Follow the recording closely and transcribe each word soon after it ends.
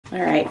All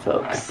right,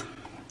 folks,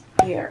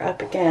 we are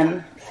up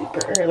again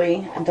super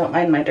early, and don't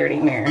mind my dirty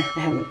mirror. I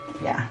haven't,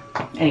 yeah,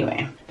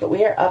 anyway, but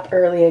we are up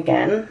early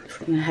again.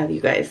 Just gonna have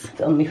you guys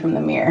film me from the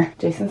mirror.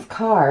 Jason's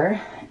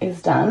car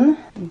is done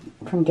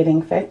from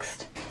getting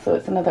fixed, so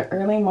it's another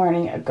early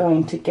morning of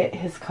going to get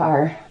his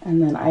car,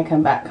 and then I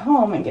come back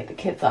home and get the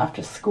kids off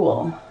to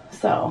school.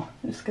 So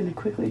I'm just gonna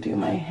quickly do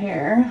my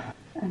hair,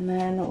 and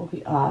then we'll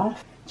be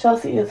off.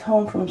 Chelsea is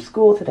home from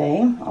school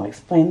today. I'll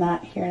explain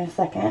that here in a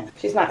second.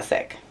 She's not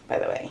sick, by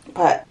the way,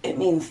 but it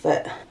means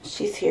that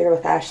she's here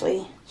with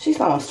Ashley. She's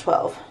almost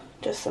 12,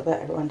 just so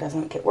that everyone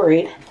doesn't get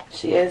worried.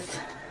 She is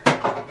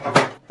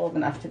old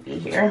enough to be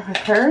here with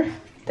her.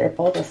 They're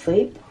both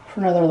asleep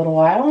for another little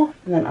while,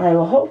 and then I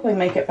will hopefully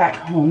make it back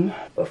home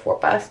before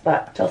bus,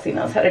 but Chelsea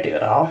knows how to do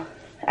it all.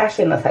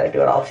 Ashley knows how to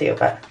do it all too,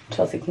 but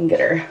Chelsea can get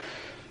her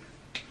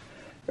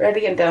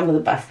ready and down to the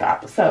bus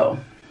stop. So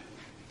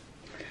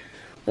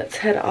let's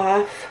head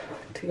off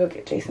to go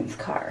get Jason's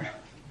car.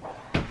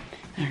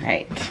 All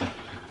right,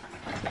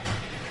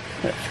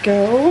 let's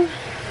go.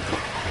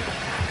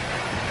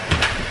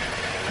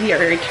 We are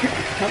returning.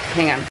 Oh,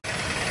 hang on.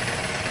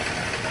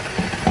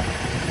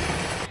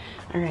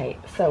 All right,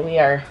 so we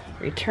are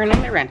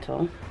returning the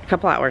rental a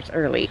couple hours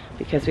early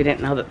because we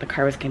didn't know that the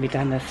car was going to be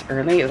done this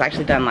early. It was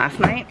actually done last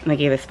night, and they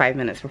gave us 5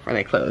 minutes before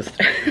they closed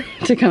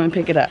to come and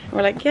pick it up.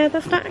 We're like, yeah,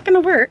 that's not going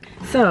to work.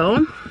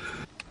 So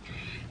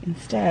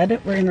instead,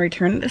 we're going to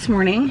return it this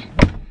morning,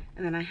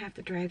 and then I have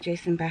to drive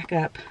Jason back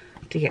up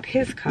to get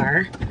his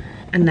car,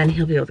 and then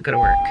he'll be able to go to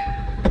work.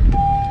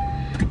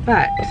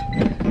 But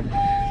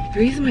the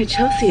reason why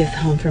Chelsea is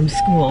home from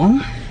school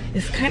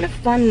is kind of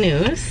fun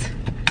news.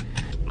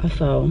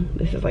 Also,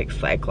 this is like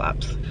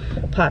Cyclops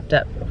popped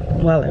up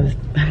while I was,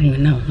 I don't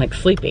even know, like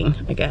sleeping,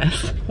 I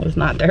guess. I was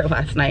not there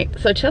last night.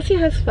 So Chelsea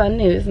has fun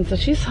news, and so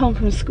she's home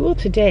from school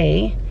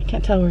today. I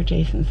can't tell where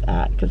Jason's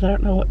at because I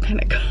don't know what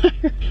kind of car,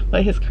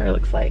 what his car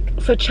looks like.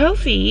 So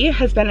Chelsea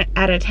has been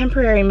at a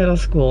temporary middle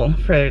school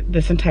for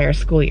this entire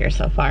school year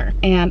so far,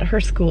 and her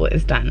school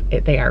is done.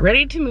 They are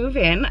ready to move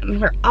in, and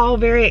we're all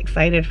very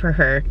excited for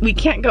her. We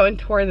can't go and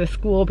tour the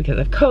school because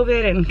of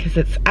COVID and because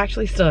it's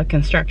actually still a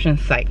construction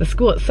site. The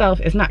school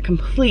itself is not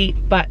complete,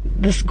 but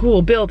the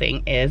school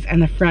building is,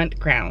 and the front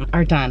ground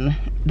are done.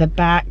 The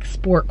back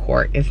sport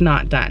court is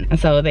not done, and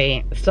so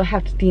they still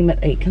have to deem it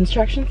a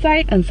construction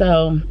site, and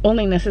so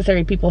only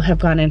necessary people have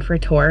gone in for a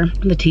tour.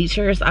 The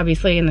teachers,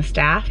 obviously, and the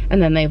staff, and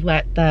then they've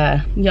let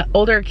the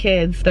older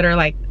kids that are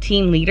like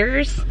team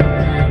leaders.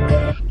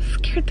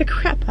 Scared the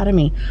crap out of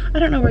me. I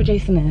don't know where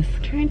Jason is.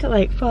 I'm trying to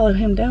like follow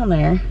him down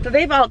there. So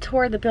they've all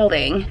toured the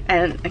building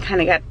and kind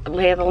of got a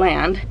lay of the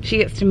land. She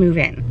gets to move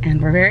in,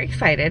 and we're very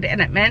excited,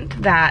 and it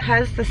meant that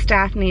because the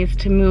staff needs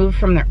to move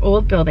from their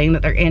old building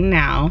that they're in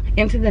now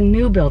into the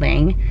new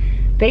building,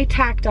 they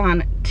tacked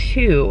on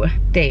 2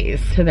 days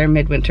to their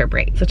midwinter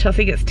break. So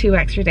Chelsea gets 2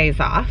 extra days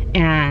off,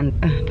 and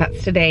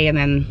that's today and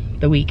then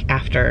the week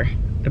after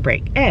the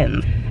break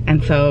ends.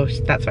 And so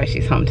that's why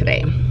she's home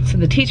today. So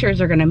the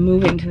teachers are gonna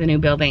move into the new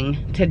building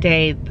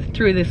today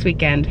through this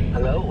weekend.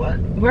 Hello, what?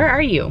 Where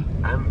are you?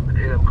 I'm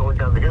going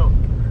down the hill.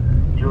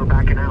 You were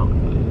backing out,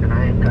 and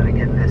I am gotta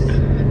get this.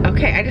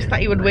 Okay, I just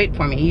thought you would wait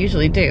for me. You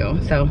usually do,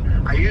 so.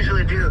 I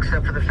usually do,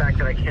 except for the fact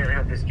that I can't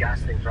have this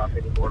gas thing drop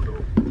any more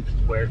little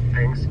square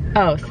things.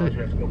 Oh, so. I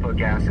have to go put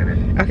gas in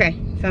it. Okay,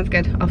 sounds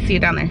good. I'll see you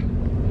down there.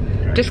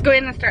 Right. Just go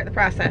in and start the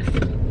process.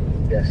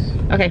 Yes.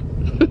 Okay.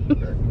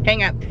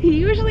 Hang up. He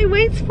usually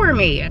waits for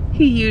me.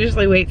 He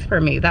usually waits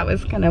for me. That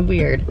was kind of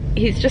weird.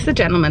 He's just a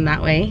gentleman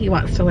that way. He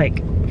wants to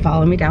like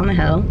follow me down the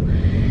hill.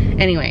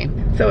 Anyway,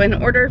 so in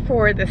order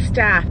for the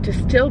staff to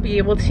still be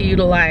able to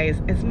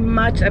utilize as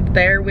much of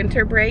their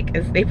winter break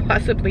as they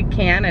possibly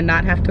can and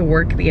not have to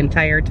work the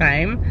entire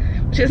time,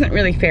 which isn't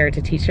really fair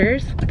to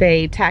teachers,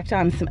 they tacked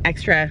on some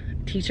extra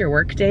teacher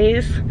work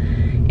days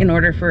in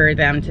order for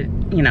them to,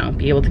 you know,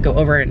 be able to go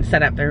over and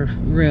set up their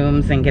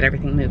rooms and get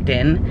everything moved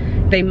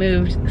in. They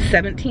moved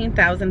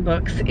 17,000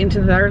 books into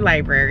their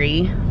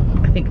library,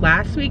 I think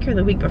last week or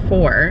the week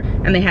before,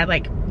 and they had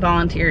like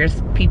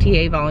volunteers,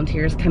 PTA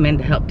volunteers come in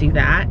to help do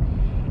that.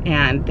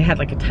 And they had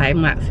like a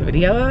time-lapse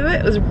video of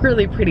it. It was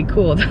really pretty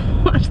cool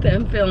to watch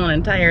them fill an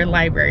entire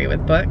library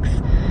with books.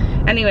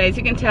 Anyways,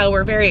 you can tell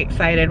we're very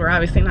excited. We're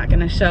obviously not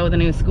gonna show the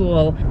new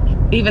school,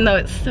 even though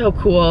it's so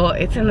cool.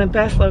 It's in the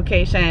best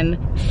location,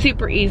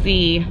 super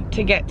easy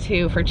to get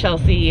to for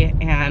Chelsea,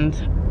 and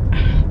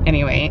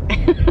anyway,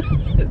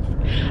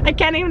 I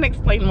can't even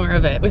explain more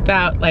of it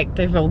without like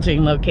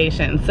divulging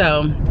location.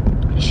 So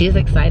she's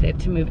excited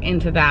to move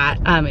into that.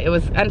 It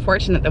was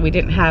unfortunate that we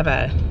didn't have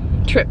a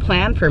trip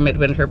planned for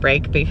midwinter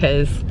break,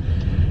 because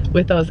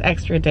with those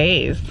extra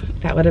days,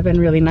 that would have been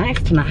really nice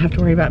to not have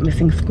to worry about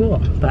missing school.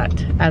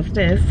 But as it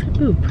is,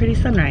 ooh, pretty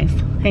sunrise.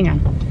 Hang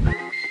on.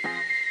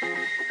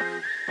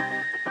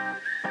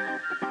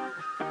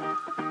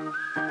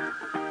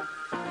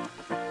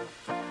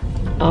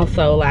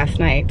 Also, last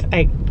night,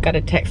 I got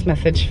a text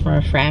message from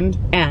a friend,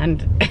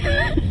 and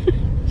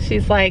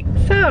she's like,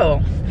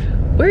 so,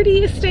 where do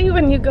you stay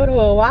when you go to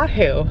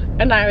Oahu?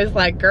 And I was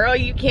like, girl,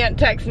 you can't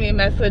text me a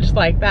message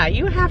like that.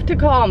 You have to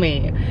call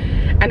me.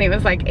 And it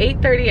was like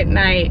 8:30 at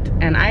night,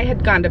 and I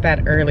had gone to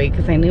bed early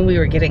because I knew we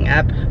were getting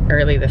up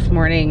early this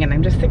morning, and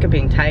I'm just sick of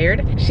being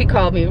tired. She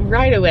called me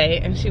right away,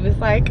 and she was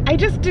like, I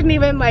just didn't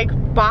even like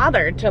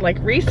bother to like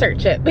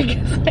research it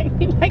because I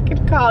knew I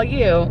could call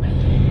you.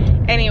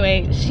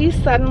 Anyway, she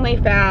suddenly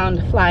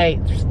found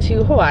flights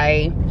to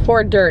Hawaii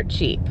for dirt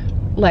cheap,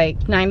 like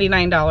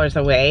 $99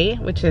 away,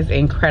 which is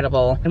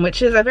incredible, and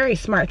which is a very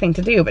smart thing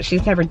to do, but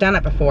she's never done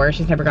it before.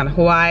 She's never gone to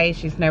Hawaii.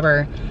 She's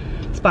never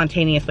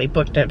spontaneously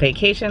booked a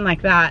vacation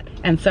like that.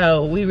 And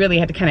so we really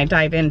had to kind of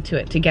dive into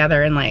it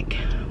together and like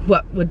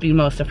what would be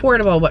most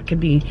affordable, what could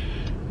be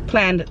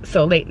planned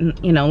so late,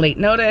 you know, late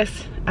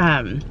notice,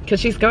 because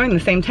she's going the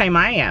same time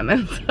I am.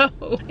 And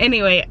so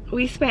anyway,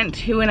 we spent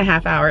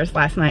 2.5 hours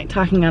last night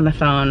talking on the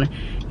phone,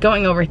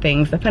 going over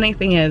things. The funny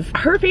thing is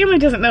her family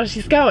doesn't know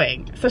she's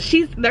going, so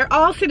they're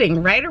all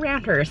sitting right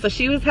around her, so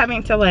she was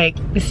having to like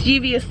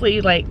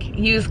mischievously like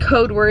use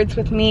code words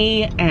with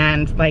me,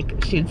 and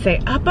like she'd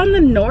say, up on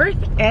the north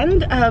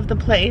end of the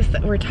place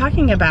that we're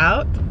talking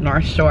about,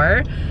 North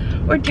Shore,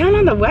 we're down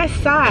on the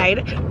west side,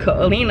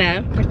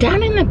 Ko'olina, we're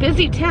down in the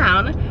busy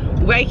town,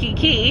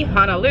 Waikiki,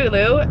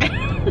 Honolulu.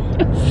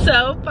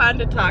 So fun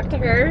to talk to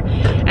her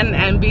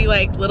and be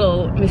like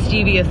little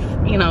mischievous,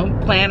 you know,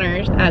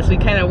 planners as we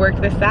kind of work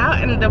this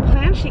out. And the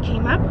plan she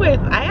came up with,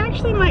 I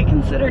actually might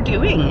consider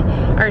doing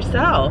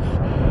ourselves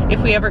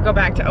if we ever go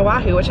back to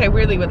Oahu, which I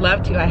really would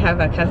love to. I have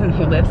a cousin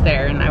who lives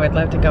there and I would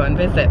love to go and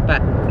visit,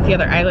 but the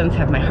other islands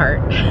have my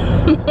heart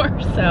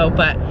more so.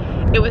 But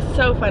it was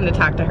so fun to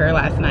talk to her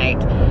last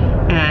night.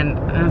 And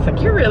I was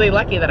like, you're really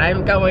lucky that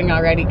I'm going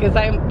already, because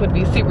I would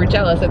be super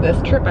jealous of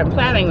this trip I'm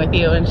planning with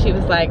you. And she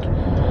was like,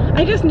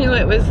 I just knew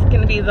it was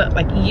gonna be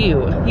like you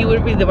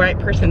would be the right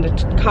person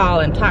to call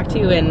and talk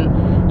to,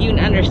 and you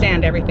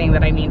understand everything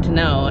that I need to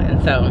know.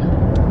 And so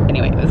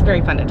anyway, it was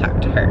very fun to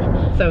talk to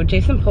her. So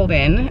Jason pulled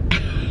in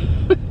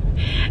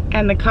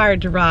and the car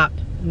dropped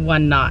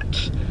 1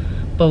 notch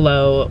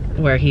below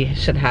where he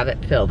should have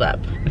it filled up.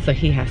 So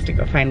he has to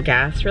go find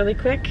gas really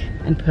quick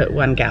and put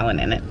 1 gallon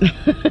in it.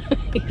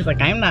 He's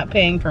like, I'm not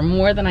paying for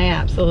more than I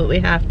absolutely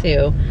have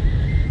to.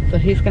 So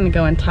he's gonna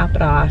go and top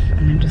it off,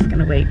 and I'm just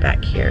gonna wait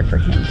back here for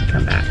him to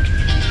come back.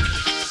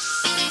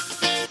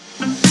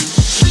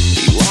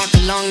 You walk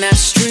along that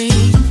street,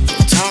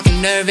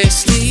 talking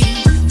nervously.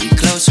 Be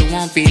closer,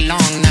 won't be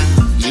long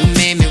now. You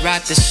made me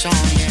write this song,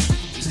 yeah.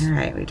 All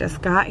right, we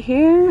just got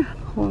here,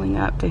 pulling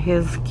up to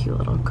his cute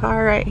little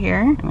car right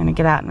here. I'm gonna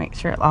get out and make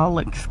sure it all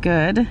looks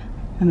good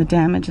and the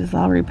damage is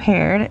all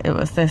repaired. It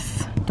was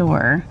this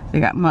door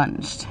that got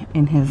munched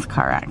in his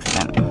car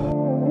accident.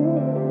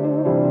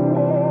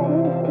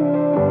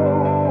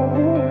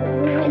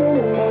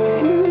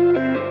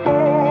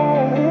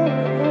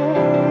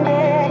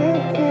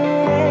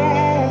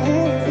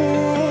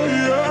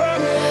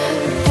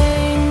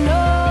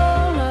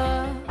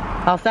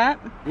 All set?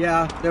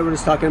 Yeah, they were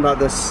just talking about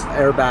this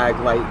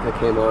airbag light that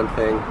came on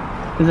thing.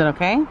 Is it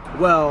okay?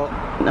 Well,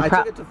 I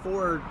took it to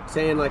Ford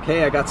saying like,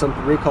 hey, I got some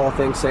recall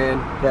thing saying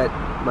that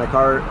my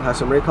car has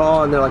some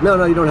recall, and they're like,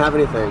 no, you don't have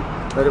anything.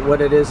 But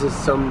what it is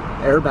some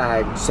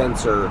airbag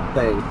sensor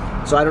thing.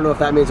 So I don't know if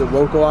that means it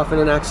won't go off in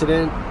an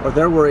accident, or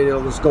they're worried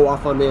it'll just go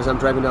off on me as I'm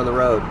driving down the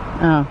road.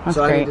 Oh, that's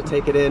so great. I need to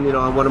take it in, you know,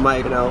 on one of my,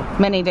 you know,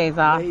 many days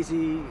off.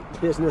 Lazy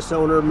business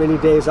owner many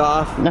days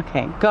off.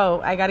 Okay, go.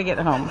 I gotta get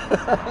home.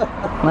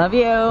 Love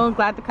you.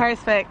 Glad the car's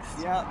fixed.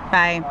 Yeah.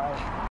 Bye.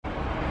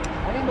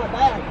 I need my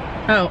bag.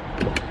 Oh,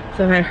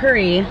 so if I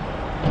hurry,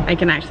 I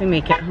can actually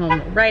make it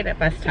home right at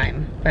bus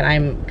time, but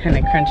I'm kind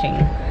of crunching.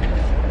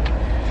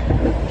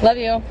 Love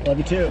you. Love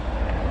you too.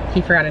 He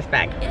forgot his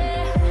bag.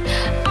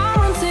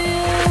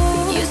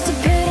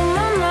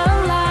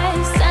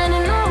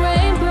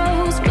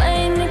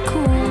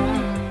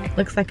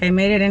 Looks like I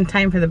made it in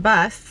time for the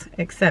bus,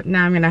 except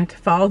now I'm gonna have to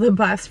follow the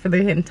bus for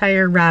the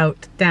entire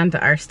route down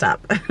to our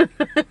stop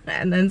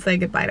and then say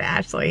goodbye to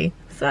Ashley.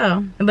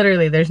 So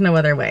literally there's no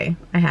other way.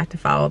 I have to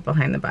follow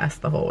behind the bus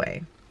the whole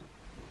way.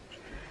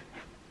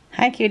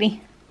 Hi,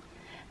 cutie.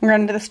 I'm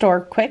running to the store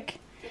quick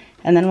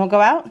and then we'll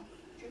go out.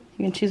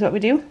 You can choose what we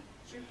do.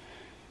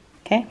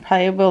 Okay,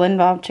 probably will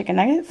involve chicken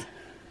nuggets.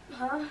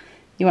 Huh?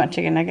 You want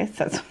chicken nuggets?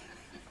 That's...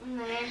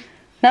 Nah.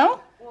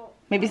 No? Well,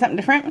 Maybe something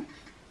different?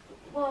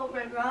 well,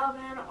 Red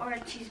Robin or a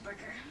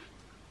cheeseburger.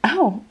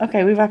 Oh,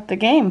 okay, we've upped the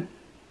game.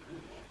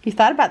 You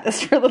thought about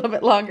this for a little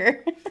bit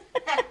longer.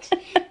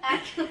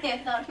 Actually,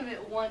 I thought of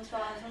it once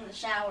while I was in the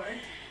shower.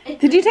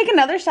 Did you take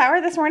another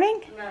shower this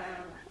morning? No.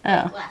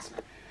 Oh. Last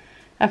night.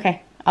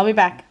 Okay, I'll be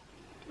back.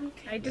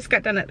 Okay. I just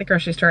got done at the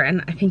grocery store,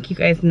 and I think you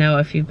guys know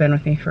if you've been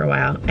with me for a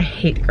while, I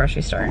hate the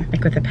grocery store,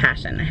 like with a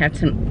passion. I had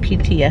some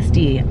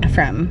PTSD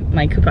from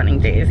my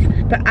couponing days.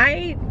 But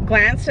I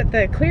glanced at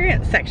the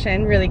clearance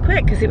section really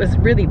quick because it was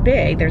really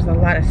big. There's a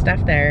lot of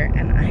stuff there,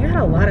 and I got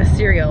a lot of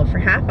cereal for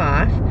half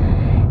off.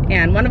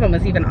 And one of them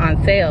was even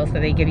on sale, so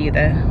they give you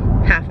the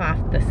half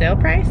off the sale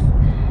price.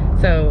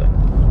 So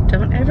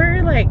don't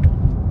ever like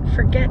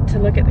forget to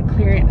look at the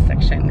clearance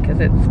section because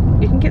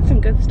you can get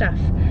some good stuff.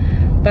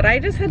 But I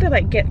just had to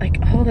like get like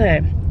all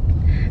the,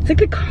 it's like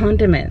the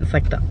condiments,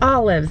 like the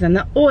olives and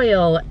the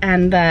oil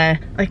and the,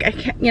 like I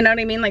can't, you know what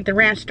I mean? Like the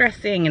ranch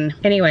dressing. And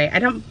anyway, I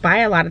don't buy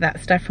a lot of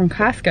that stuff from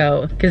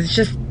Costco because it's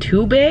just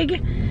too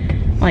big.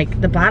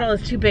 Like the bottle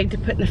is too big to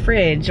put in the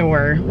fridge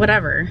or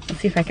whatever. Let's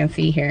see if I can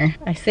see here.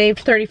 I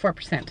saved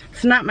 34%.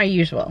 It's not my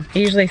usual. I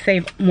usually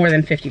save more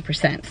than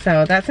 50%.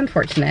 So that's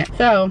unfortunate.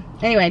 So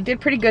anyway, I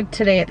did pretty good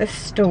today at the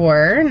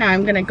store. Now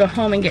I'm gonna go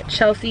home and get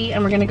Chelsea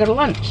and we're gonna go to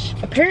lunch.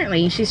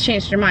 Apparently she's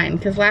changed her mind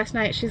because last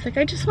night she's like,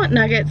 I just want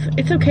nuggets.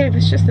 It's okay if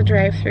it's just the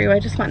drive-thru.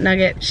 I just want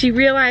nuggets. She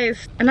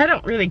realized, and I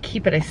don't really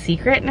keep it a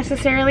secret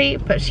necessarily,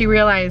 but she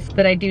realized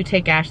that I do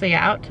take Ashley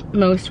out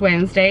most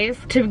Wednesdays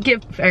to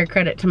give fair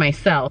credit to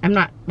myself. I'm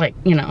not like,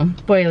 you know,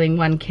 spoiling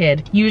one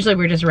kid. Usually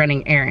we're just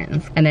running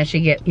errands and then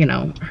she get, you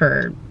know,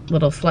 her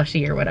little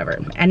slushie or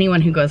whatever.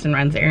 Anyone who goes and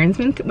runs errands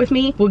with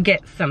me will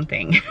get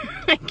something.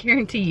 I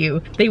guarantee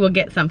you they will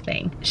get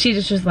something. She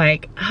just was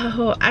like,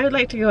 oh, I would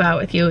like to go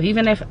out with you.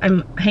 Even if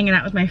I'm hanging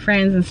out with my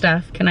friends and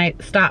stuff, can I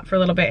stop for a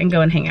little bit and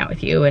go and hang out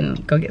with you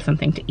and go get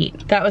something to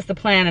eat? That was the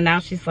plan, and now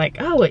she's like,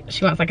 oh,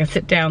 she wants like a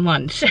sit down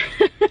lunch.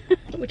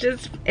 Which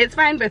is, it's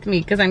fine with me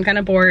because I'm kind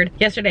of bored.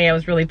 Yesterday I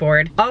was really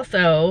bored.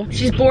 Also,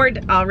 she's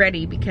bored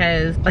already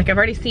because like I've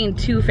already seen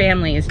 2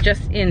 families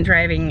just in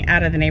driving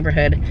out of the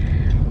neighborhood.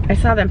 I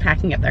saw them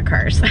packing up their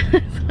cars. So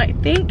I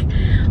think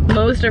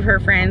most of her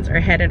friends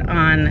are headed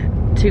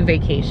on to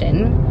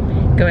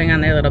vacation, going on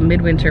their little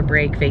midwinter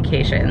break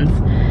vacations.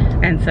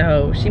 And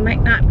so she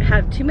might not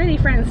have too many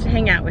friends to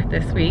hang out with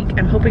this week.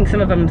 I'm hoping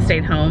some of them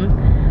stayed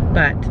home,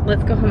 but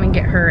let's go home and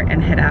get her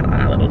and head out on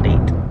a little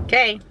date.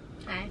 Okay.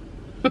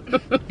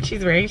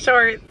 She's wearing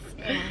shorts.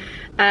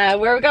 Yeah.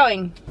 Where are we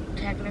going?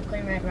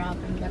 Technically Red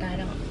Robin, but I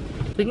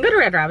don't. We can go to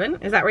Red Robin.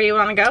 Is that where you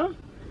want to go?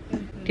 Do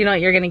you know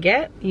what you're gonna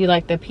get? You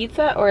like the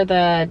pizza or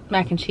the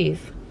mac and cheese?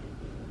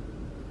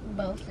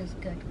 Both is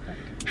good,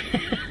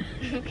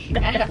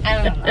 but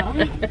I don't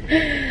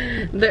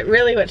know. But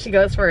really what she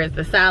goes for is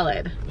the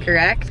salad,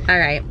 correct? All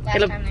right.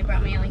 Last time they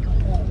brought me like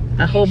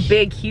a whole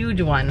big,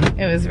 huge one.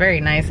 It was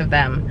very nice of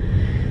them.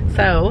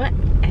 So,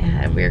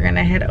 we're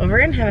gonna head over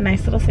and have a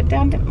nice little sit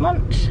down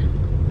lunch.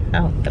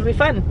 Oh, that'll be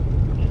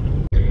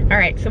fun. All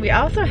right, so we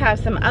also have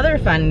some other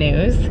fun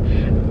news.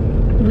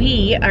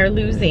 We are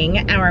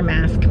losing our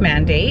mask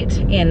mandate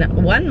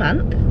in 1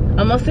 month,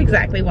 almost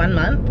exactly 1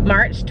 month.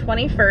 March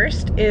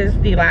 21st is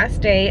the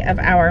last day of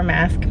our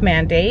mask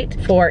mandate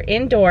for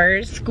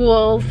indoors,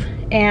 schools,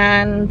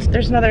 and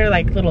there's another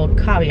like little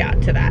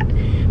caveat to that.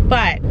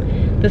 But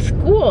the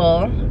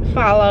school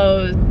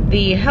follows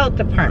the health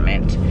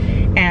department,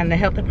 and the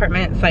health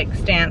department's like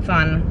stance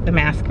on the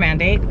mask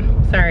mandate.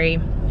 Sorry,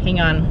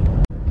 hang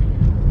on.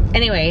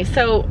 Anyway,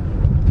 so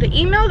the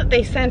email that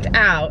they sent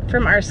out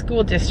from our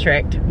school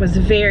district was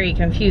very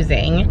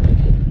confusing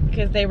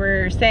because they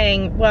were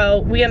saying,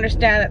 well, we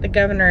understand that the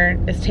governor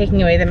is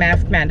taking away the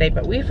mask mandate,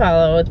 but we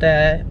follow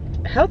the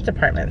health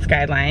department's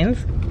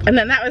guidelines. And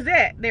then that was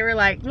it. They were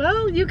like,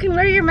 well, you can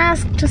wear your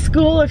mask to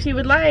school if you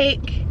would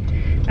like.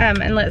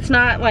 And let's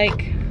not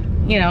like,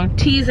 you know,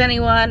 tease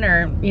anyone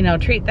or, you know,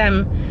 treat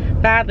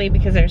them badly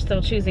because they're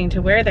still choosing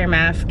to wear their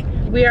mask.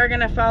 We are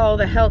gonna follow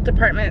the health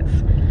department's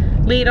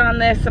lead on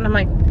this. And I'm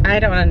like, I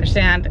don't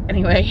understand.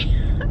 Anyway,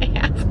 I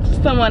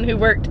asked someone who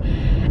worked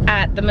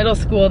at the middle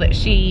school that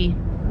she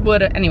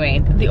would, anyway,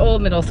 the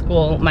old middle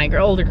school my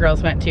older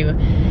girls went to,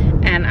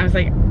 and I was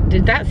like,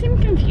 did that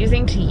seem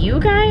confusing to you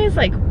guys,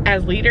 like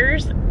as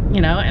leaders, you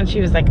know? And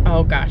she was like,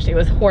 oh gosh, it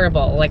was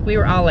horrible. Like we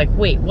were all like,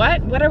 wait,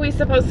 what are we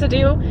supposed to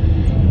do?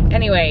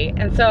 Anyway,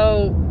 and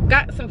so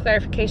got some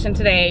clarification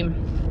today.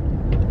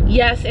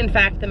 Yes, in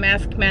fact, the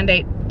mask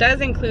mandate does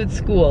include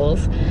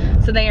schools,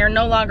 so they are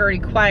no longer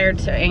required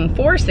to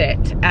enforce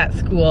it at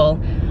school,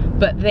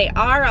 but they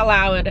are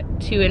allowed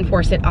to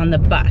enforce it on the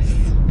bus.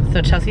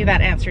 So Chelsea,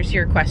 that answers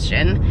your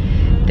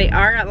question. They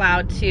are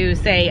allowed to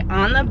say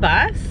on the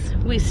bus,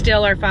 we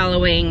still are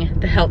following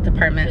the health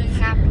department. So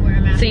you have to wear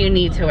a mask. So you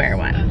need to wear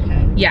one.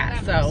 Okay.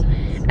 Yeah, so,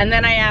 and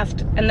then I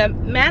asked, and the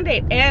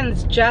mandate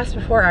ends just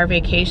before our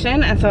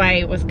vacation, and so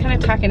I was kind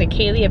of talking to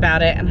Kaylee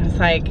about it, and I was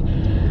like,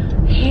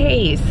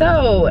 hey,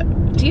 so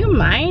do you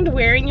mind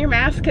wearing your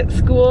mask at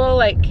school,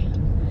 like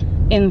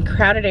in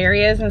crowded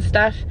areas and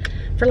stuff,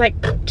 for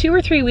like 2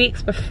 or 3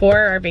 weeks before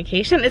our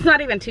vacation? It's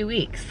not even 2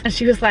 weeks. And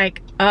she was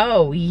like,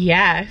 oh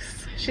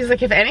yes. She's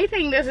like, if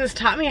anything, this has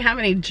taught me how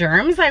many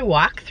germs I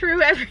walk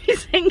through every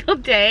single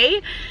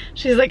day.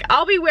 She's like,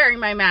 I'll be wearing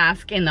my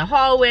mask in the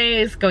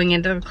hallways, going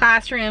into the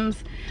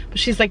classrooms. But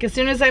she's like, as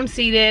soon as I'm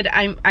seated,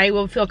 I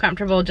will feel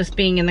comfortable just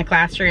being in the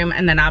classroom,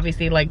 and then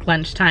obviously like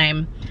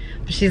lunchtime.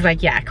 But she's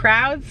like, yeah,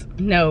 crowds,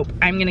 nope.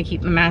 I'm gonna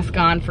keep the mask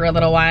on for a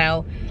little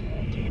while.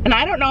 And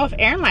I don't know if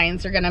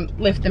airlines are gonna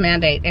lift the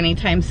mandate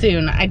anytime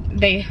soon.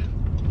 They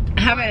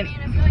haven't. I mean,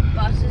 I feel like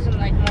buses and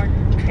like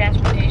more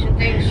transportation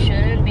things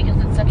shouldn't,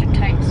 because it's such a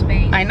tight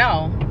space. I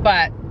know,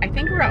 but I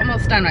think we're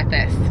almost done with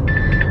this.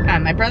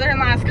 My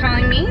brother-in-law is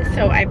calling me,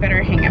 so I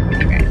better hang up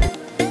with you guys.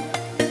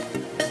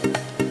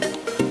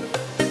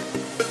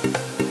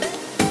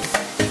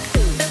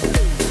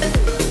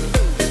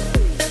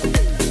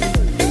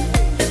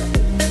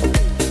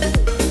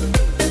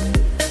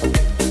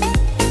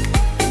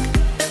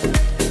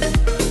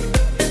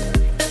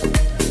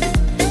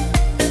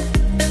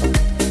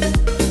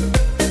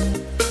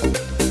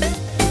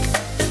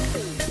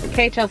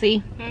 Okay, Chelsea.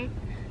 Hmm?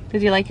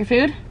 Did you like your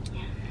food?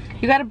 Yeah.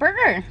 You got a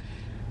burger.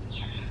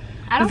 Yeah.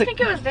 I don't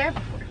think it was there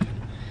before.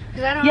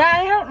 Yeah,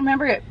 I don't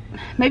remember it.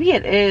 Maybe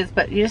it is,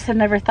 but you just had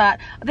never thought.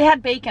 They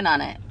had bacon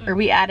on it, or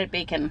we added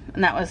bacon,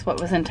 and that was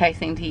what was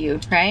enticing to you,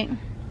 right?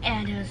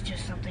 And it was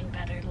just something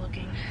better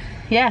looking.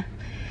 Yeah.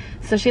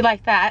 So she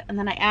liked that, and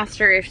then I asked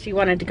her if she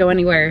wanted to go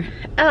anywhere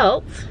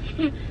else.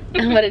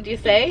 And what did you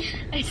say?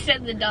 I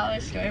said the dollar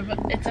store, but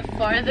it's a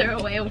farther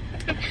away one.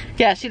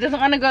 Yeah, she doesn't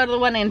want to go to the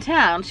one in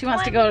town. She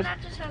wants to go.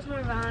 That just has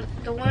more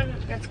the one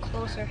that's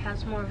closer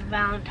has more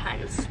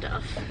Valentine's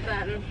stuff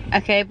than.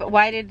 Okay, but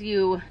why did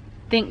you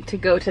think to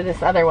go to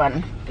this other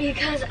one?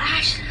 Because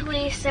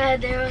Ashley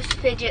said there was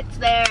fidgets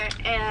there,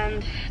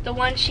 and the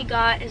one she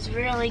got is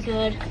really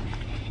good,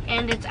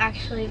 and it's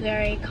actually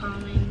very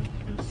calming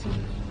and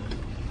soothing.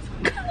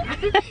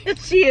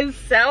 She is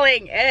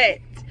selling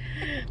it.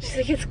 She's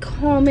like, it's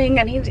calming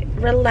and it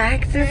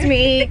relaxes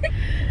me.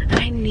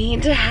 I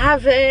need to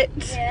have it.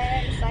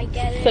 Yes, I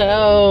get it.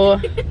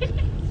 So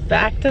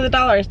back to the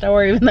dollar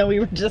store, even though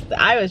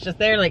I was just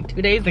there like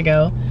 2 days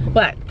ago.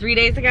 What, 3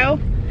 days ago?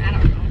 I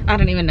don't know. I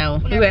don't even know.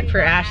 We went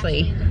for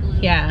Ashley.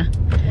 Yeah.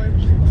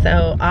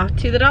 So off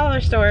to the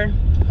dollar store.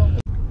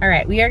 All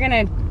right, we are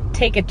gonna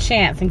take a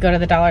chance and go to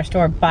the dollar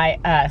store by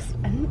us.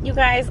 And you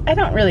guys, I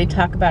don't really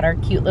talk about our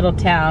cute little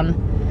town,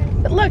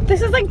 but look,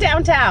 this is like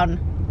downtown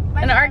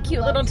in our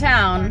cute little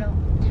town.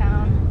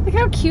 Look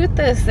how cute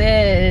this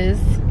is.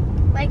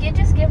 Like, it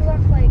just gives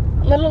off like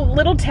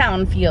Little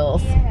town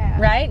feels, yeah.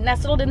 Right?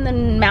 Nestled in the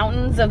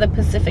mountains of the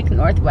Pacific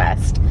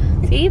Northwest.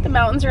 See, the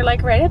mountains are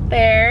like right up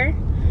there.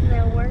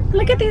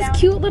 Look at these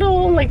cute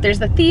little, like there's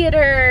the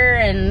theater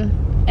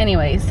and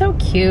anyway, so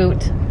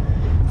cute.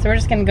 So we're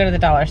just gonna go to the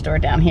dollar store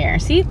down here.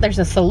 See, there's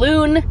a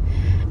saloon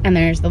and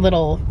there's the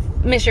little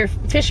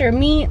Fisher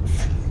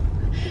Meats.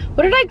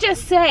 What did I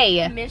just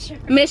say?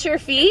 Misher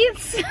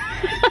Feets?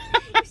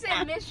 You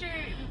said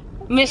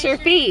Misher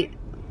Feet.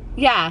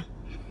 Yeah,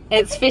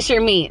 it's Fisher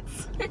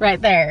Meats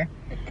right there.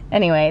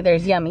 Anyway,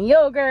 there's yummy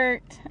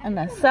yogurt and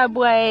the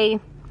Subway.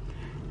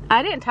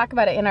 I didn't talk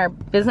about it in our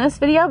business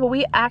video, but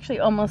we actually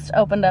almost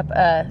opened up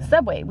a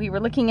Subway. We were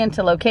looking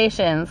into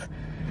locations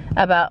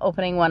about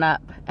opening one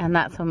up, and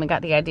that's when we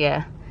got the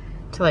idea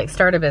to like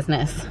start a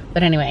business.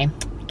 But anyway,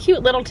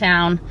 cute little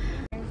town.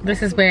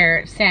 This is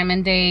where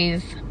Salmon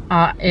Days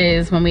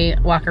is when we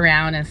walk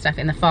around and stuff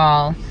in the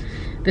fall.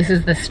 This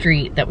is the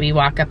street that we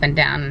walk up and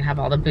down and have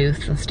all the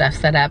booths and stuff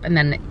set up. And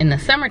then in the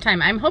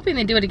summertime, I'm hoping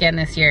they do it again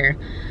this year.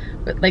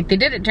 But like they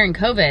did it during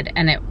COVID,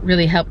 and it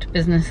really helped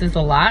businesses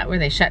a lot, where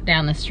they shut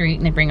down the street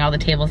and they bring all the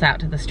tables out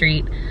to the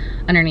street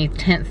underneath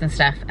tents and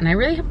stuff. And I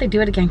really hope they do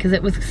it again, because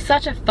it was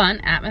such a fun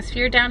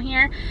atmosphere down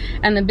here,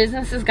 and the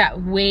businesses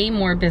got way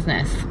more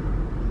business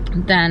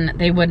than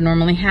they would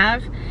normally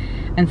have.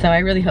 And so I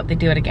really hope they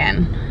do it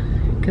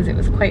again, because it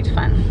was quite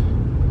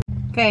fun.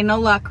 Okay, no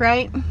luck,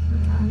 right?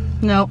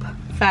 Nope,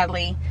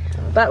 sadly.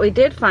 But we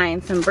did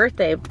find some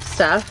birthday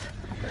stuff.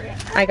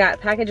 I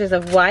got packages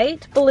of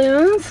white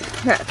balloons,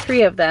 got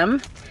 3 of them,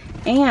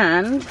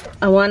 and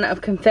one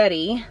of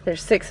confetti.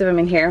 There's 6 of them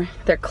in here.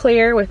 They're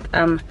clear with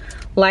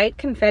light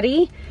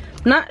confetti.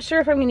 Not sure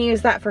if I'm gonna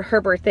use that for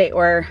her birthday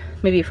or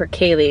maybe for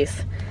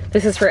Kaylee's.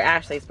 This is for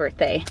Ashley's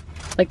birthday.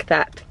 Look at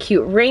that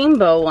cute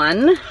rainbow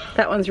one.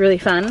 That one's really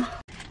fun.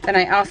 Then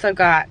I also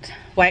got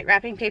white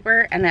wrapping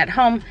paper, and at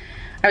home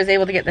I was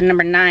able to get the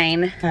number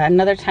 9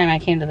 another time I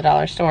came to the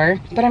dollar store.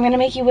 But I'm gonna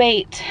make you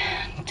wait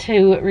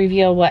to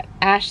reveal what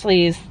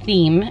Ashley's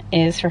theme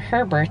is for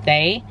her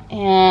birthday.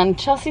 And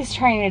Chelsea's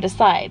trying to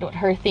decide what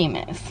her theme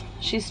is.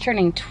 She's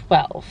turning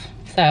 12.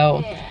 So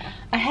yeah.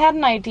 I had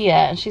an idea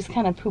and she's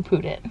kind of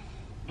poo-pooed it.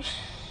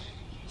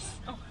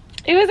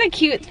 It was a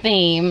cute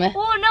theme.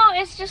 Well, no,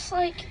 it's just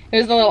like... It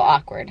was a little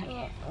awkward.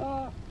 Yeah,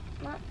 well,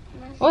 not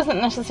necessarily. It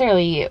wasn't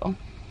necessarily you.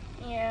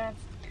 Yeah.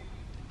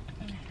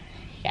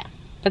 Yeah,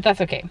 but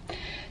that's okay.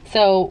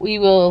 So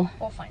we'll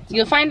find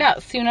you'll find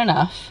out soon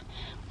enough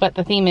what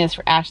the theme is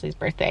for Ashley's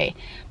birthday.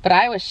 But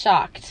I was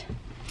shocked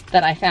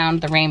that I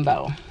found the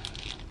rainbow.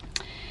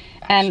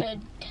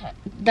 And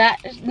that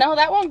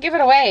won't give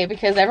it away,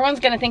 because everyone's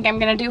gonna think I'm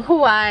gonna do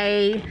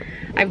Hawaii.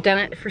 I've done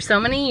it for so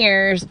many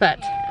years, but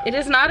it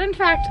is not in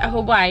fact a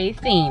Hawaii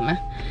theme,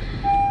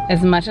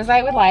 as much as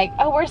I would like.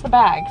 Oh, where's the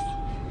bags?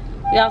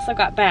 We also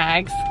got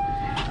bags,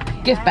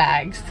 gift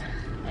bags,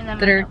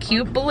 that are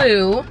cute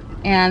blue,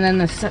 and then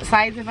the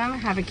sides of them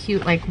have a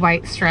cute like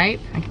white stripe,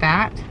 like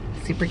that.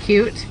 Super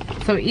cute.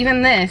 So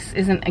even this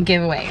isn't a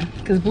giveaway,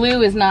 because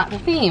blue is not the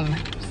theme.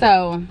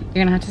 So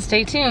you're gonna have to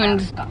stay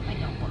tuned.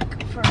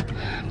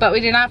 But we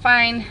did not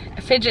find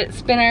fidget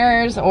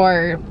spinners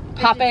or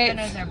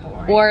poppets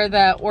or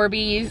the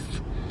Orbeez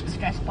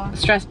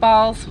stress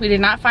balls. We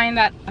did not find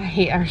that. I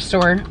hate our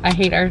store. I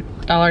hate our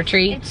Dollar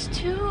Tree. It's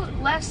too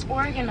less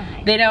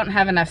organized. They don't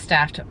have enough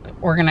staff to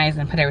organize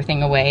and put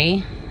everything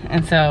away.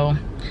 And so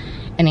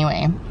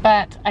anyway,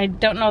 but I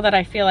don't know that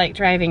I feel like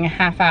driving a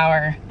half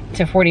hour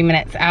to 40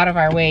 minutes out of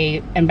our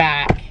way and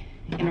back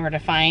in order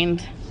to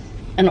find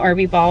an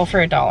Orbeez ball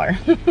for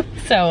 $1.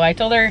 So I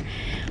told her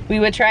We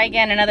would try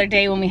again another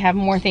day when we have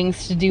more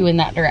things to do in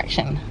that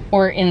direction.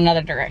 Or in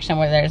another direction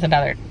where there's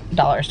another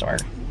dollar store.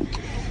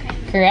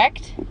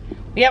 Correct?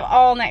 We have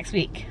all next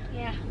week.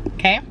 Yeah.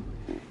 Okay?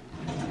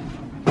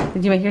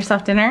 Did you make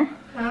yourself dinner?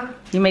 Huh?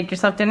 You made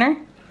yourself dinner?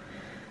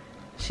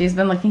 She's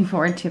been looking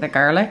forward to the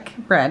garlic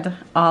bread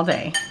all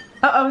day.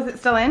 Oh, is it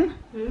still in?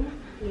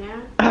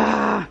 Yeah.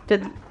 I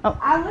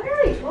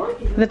literally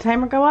told you. Did the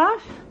timer go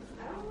off?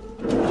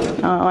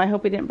 Oh, I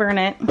hope we didn't burn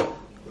it.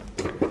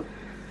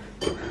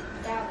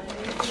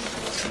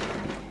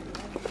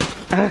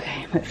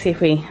 Okay, let's see if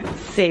we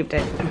saved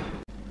it.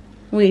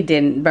 We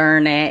didn't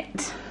burn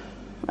it.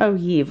 Oh,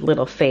 ye of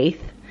little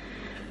faith.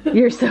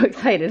 You're so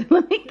excited.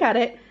 Let me cut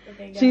it.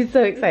 Okay, she's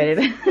so excited.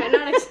 I'm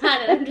not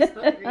excited, I'm just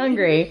hungry.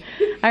 Hungry.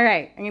 All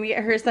right, I'm gonna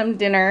get her some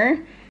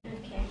dinner.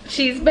 Okay.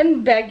 She's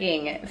been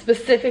begging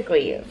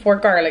specifically for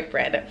garlic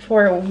bread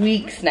for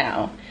weeks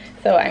now.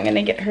 So I'm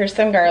gonna get her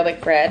some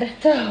garlic bread.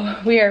 So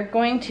we are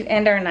going to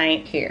end our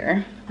night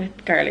here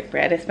with garlic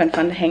bread. It's been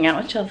fun to hang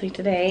out with Chelsea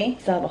today.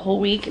 Still have a whole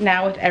week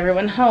now with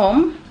everyone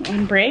home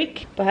on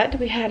break. But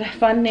we had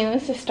fun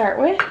news to start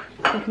with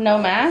no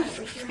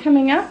masks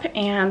coming up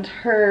and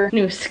her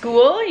new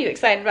school. Are you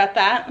excited about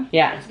that?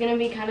 Yeah. It's gonna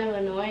be kind of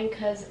annoying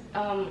because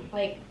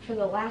like for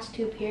the last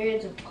 2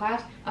 periods of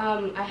class,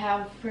 I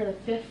have for the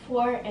 5th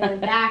floor and then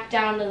back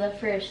down to the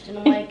 1st, and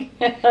I'm like,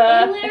 they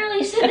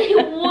literally said they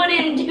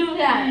wouldn't do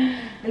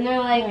that. And they're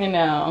like, I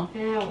know.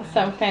 Oh.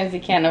 Sometimes you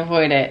can't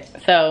avoid it.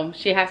 So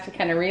she has to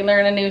kind of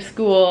relearn a new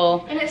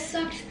school. And it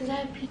sucks because I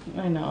have people.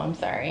 I know, I'm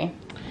sorry.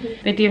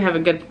 They do have a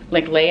good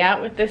like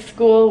layout with this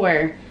school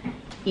where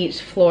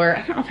each floor,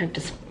 I don't know if I've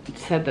just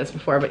said this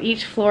before, but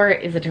each floor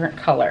is a different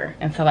color.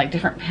 And so like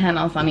different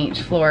panels on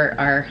each floor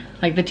are,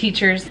 like the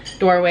teachers'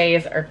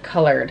 doorways are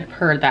colored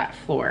per that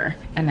floor.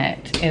 And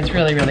it is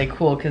really, really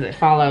cool because it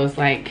follows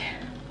like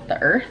the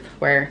earth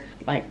where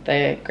like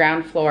the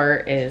ground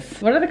floor is,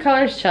 what are the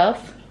colors,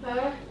 Chelsea? Huh? Do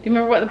you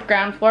remember what the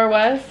ground floor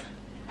was?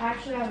 I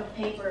actually have a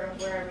paper of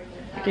where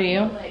everything is. Do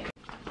you?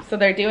 So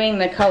they're doing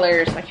the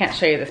colors, I can't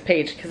show you this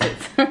page because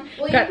it's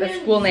Well, got the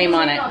school name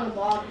on it.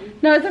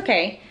 No, it's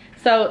okay.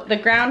 So the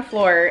ground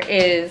floor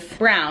is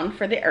brown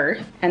for the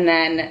earth, and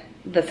then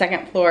the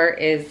 2nd floor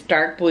is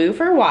dark blue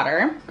for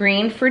water.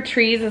 Green for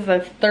trees is the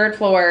 3rd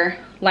floor,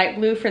 light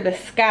blue for the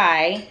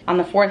sky on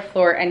the 4th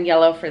floor, and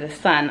yellow for the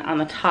sun on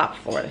the top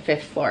floor, the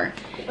 5th floor.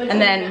 And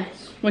then,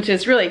 which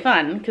is really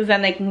fun, because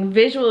then they can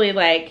visually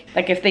like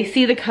if they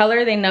see the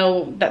color, they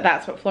know that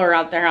that's what floor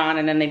out there on,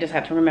 and then they just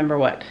have to remember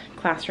what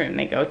classroom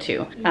they go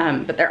to.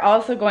 But they're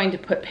also going to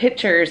put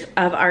pictures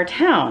of our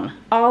town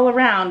all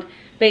around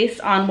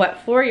based on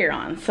what floor you're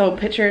on. So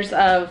pictures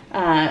of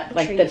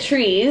like the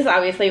trees,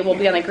 obviously will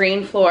be on the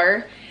green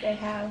floor. They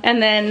have.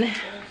 And then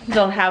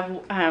they'll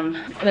have,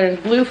 there's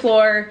blue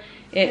floor,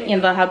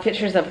 they'll have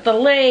pictures of the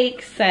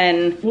lakes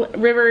and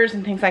rivers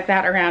and things like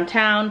that around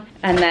town.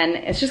 And then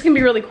it's just gonna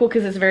be really cool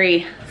because it's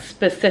very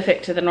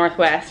specific to the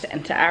Northwest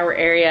and to our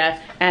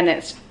area. And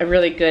it's a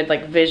really good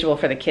like visual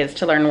for the kids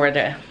to learn where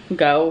to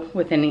go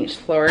within each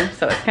floor.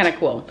 So it's kind of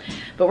cool.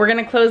 But we're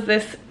gonna close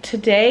this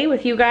today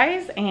with you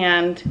guys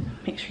and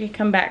make sure you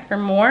come back for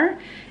more.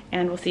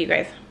 And we'll see you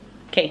guys.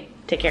 Okay,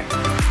 take care.